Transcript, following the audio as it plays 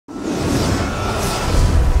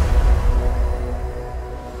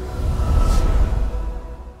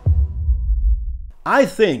I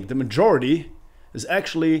think the majority is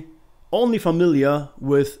actually only familiar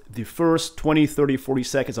with the first 20, 30, 40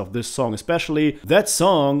 seconds of this song. Especially that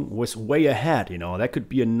song was way ahead, you know. That could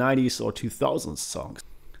be a 90s or 2000s song.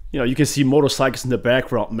 You know, you can see motorcycles in the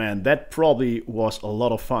background, man. That probably was a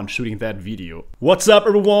lot of fun shooting that video. What's up,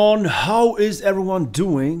 everyone? How is everyone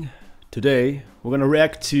doing? Today, we're gonna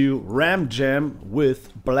react to Ram Jam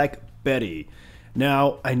with Black Betty.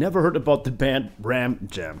 Now, I never heard about the band Ram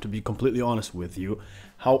Jam, to be completely honest with you.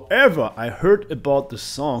 However, I heard about the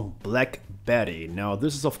song Black Betty. Now,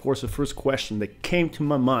 this is of course the first question that came to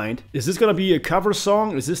my mind. Is this gonna be a cover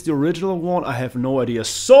song? Is this the original one? I have no idea.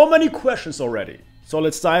 So many questions already. So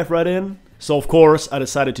let's dive right in. So of course, I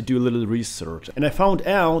decided to do a little research. And I found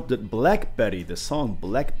out that Black Betty, the song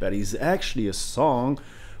Black Betty, is actually a song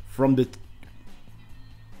from the...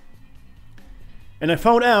 And I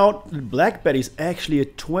found out that Black Betty is actually a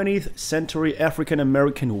 20th century African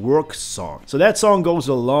American work song. So that song goes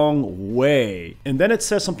a long way. And then it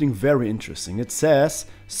says something very interesting. It says,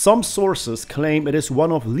 some sources claim it is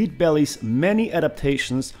one of Lead Belly's many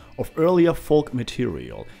adaptations of earlier folk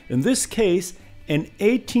material. In this case, an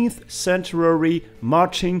 18th century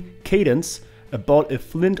marching cadence about a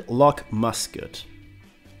flintlock musket.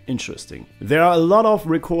 Interesting. There are a lot of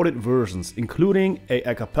recorded versions, including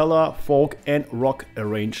a cappella, folk and rock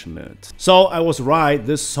arrangement. So I was right,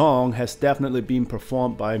 this song has definitely been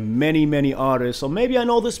performed by many artists. So maybe I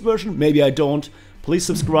know this version, maybe I don't. Please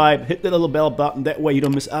subscribe, hit the little bell button, that way you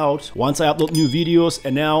don't miss out once I upload new videos.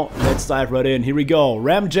 And now let's dive right in. Here we go,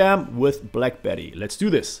 Ram Jam with Black Betty. Let's do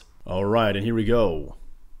this. Alright, and here we go.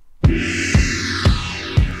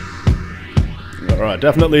 Alright,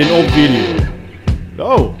 definitely an old video.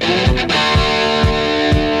 Oh!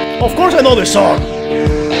 Of course I know this song!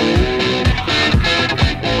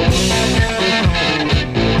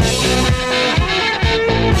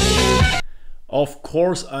 Of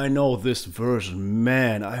course I know this version.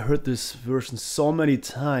 Man, I heard this version so many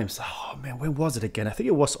times. Oh man, when was it again? I think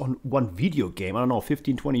it was on one video game, I don't know,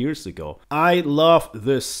 15, 20 years ago. I love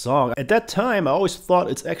this song. At that time, I always thought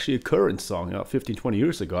it's actually a current song, you know, 15, 20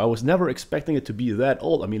 years ago. I was never expecting it to be that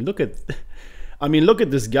old. I mean, look at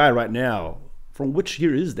this guy right now. From which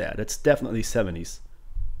year is that? That's definitely 70s.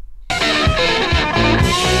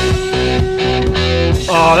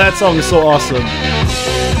 Oh, that song is so awesome.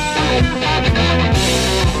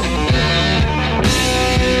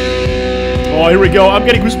 Oh, here we go. I'm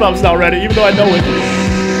getting goosebumps now already, even though I know it.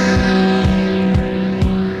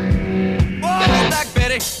 Whoa, Black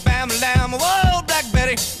Betty, bam lamb. Whoa, Black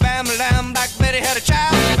Betty, bam lamb. Black Betty had a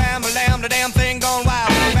child. Bam lamb, the damn thing gone wild.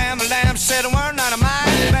 Bam lamb, she said a word not of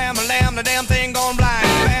mine. Bam lamb, the damn thing gone blind.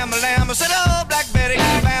 Bam lamb, I said, oh, Black Betty,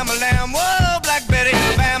 bam lamb. Whoa, Black Betty,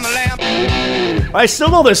 bam lamb. I still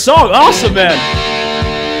know this song. Awesome, man.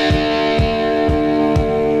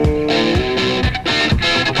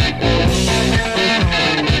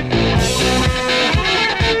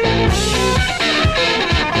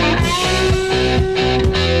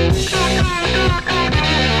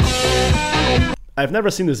 I've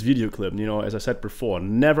never seen this video clip, you know, as I said before,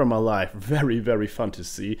 never in my life. Very fun to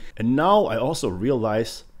see. And now I also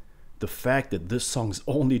realize the fact that this song is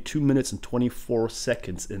only 2 minutes and 24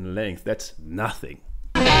 seconds in length. That's nothing.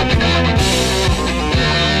 Whoa,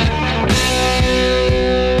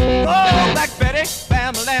 Black Betty,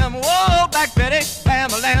 bam lamb. Whoa, Black Betty,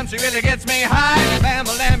 bam lamb. She really gets me high. Bam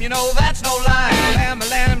lamb, you know that's no lie. Bam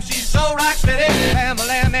lamb, she's so rock steady. Bam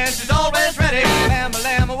lamb, and she's always ready. Bam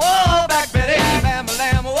lamb, whoa, Black Betty, bam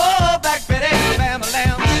lamb. Whoa, Black Betty, bam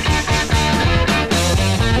lamb.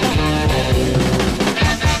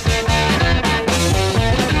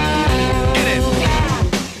 Get it.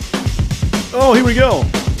 Oh, here we go.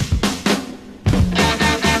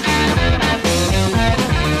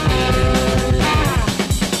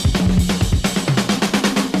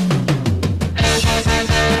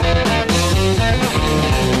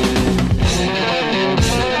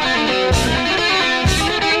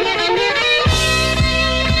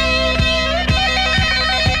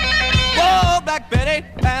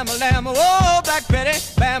 Whoa, Black Betty,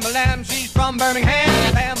 bam-a-lam, she's from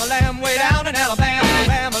Birmingham. Bam-a-lam, way down in Alabama.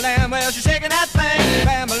 Bam-a-lam, well, she's shaking that thing.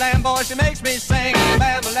 Bam-a-lam, boy, she makes me sing.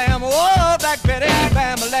 Bam-a-lam, whoa, Black Betty,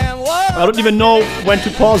 bam-a-lam, whoa. I don't even know when to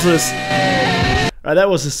pause this. That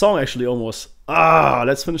was the song actually almost.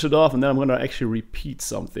 Let's finish it off and then I'm gonna actually repeat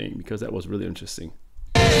something because that was really interesting.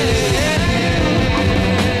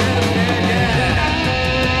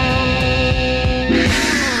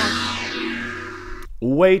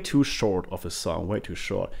 Way too short of a song, way too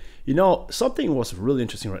short. You know, something was really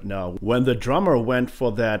interesting right now. When the drummer went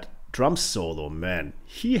for that drum solo, man.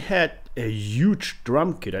 He had a huge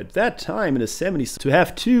drum kit at that time in the 70s. To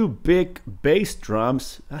have two big bass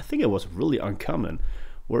drums, I think it was really uncommon.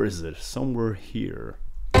 Where is it? Somewhere here.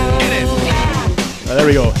 There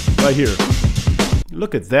we go, right here.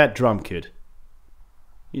 Look at that drum kit.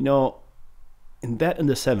 You know, in the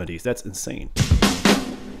 70s, that's insane.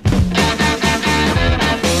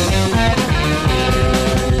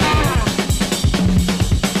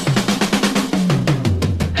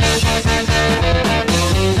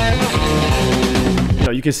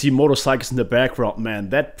 You can see motorcycles in the background, man.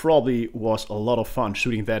 That probably was a lot of fun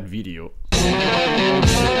shooting that video.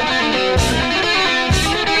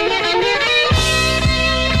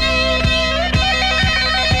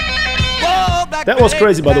 That was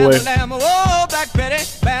crazy, by the way.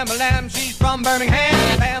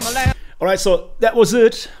 Alright, so that was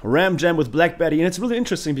it. Ram Jam with Black Betty. And it's really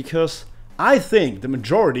interesting because I think the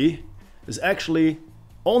majority is actually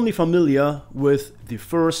only familiar with the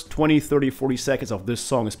first 20, 30, 40 seconds of this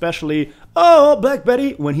song, especially, oh, Black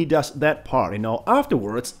Betty, when he does that part. You know,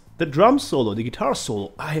 afterwards, the drum solo, the guitar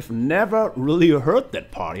solo, I have never really heard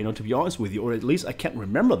that part, you know, to be honest with you, or at least I can't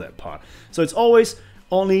remember that part. So it's always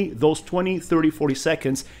only those 20, 30, 40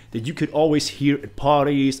 seconds that you could always hear at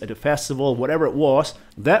parties, at a festival, whatever it was.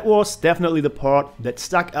 That was definitely the part that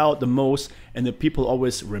stuck out the most and that people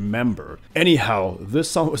always remember. Anyhow,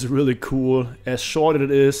 this song was really cool, as short as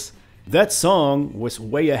it is. That song was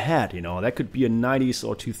way ahead, you know, that could be a 90s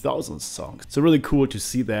or 2000s song. So really cool to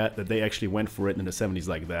see that they actually went for it in the 70s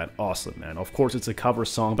like that. Awesome, man. Of course, it's a cover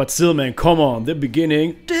song, but still, man, come on, the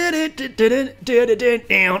beginning.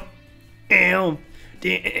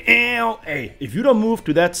 Hey, if you don't move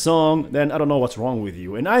to that song, then I don't know what's wrong with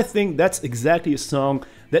you. And I think that's exactly a song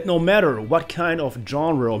that no matter what kind of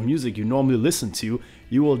genre of music you normally listen to,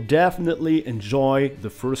 you will definitely enjoy the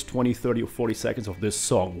first 20, 30, or 40 seconds of this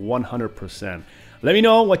song, 100%. Let me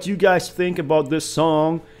know what you guys think about this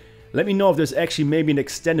song. Let me know if there's actually maybe an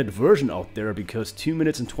extended version out there, because 2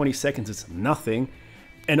 minutes and 20 seconds is nothing.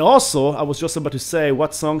 And also, I was just about to say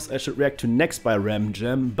what songs I should react to next by Ram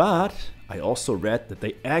Jam, but I also read that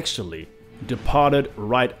they actually departed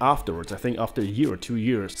right afterwards, I think after a year or 2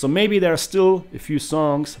 years. So maybe there are still a few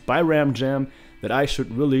songs by Ram Jam that I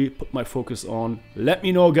should really put my focus on. Let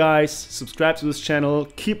me know, guys. Subscribe to this channel,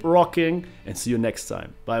 keep rocking, and see you next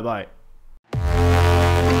time. Bye bye.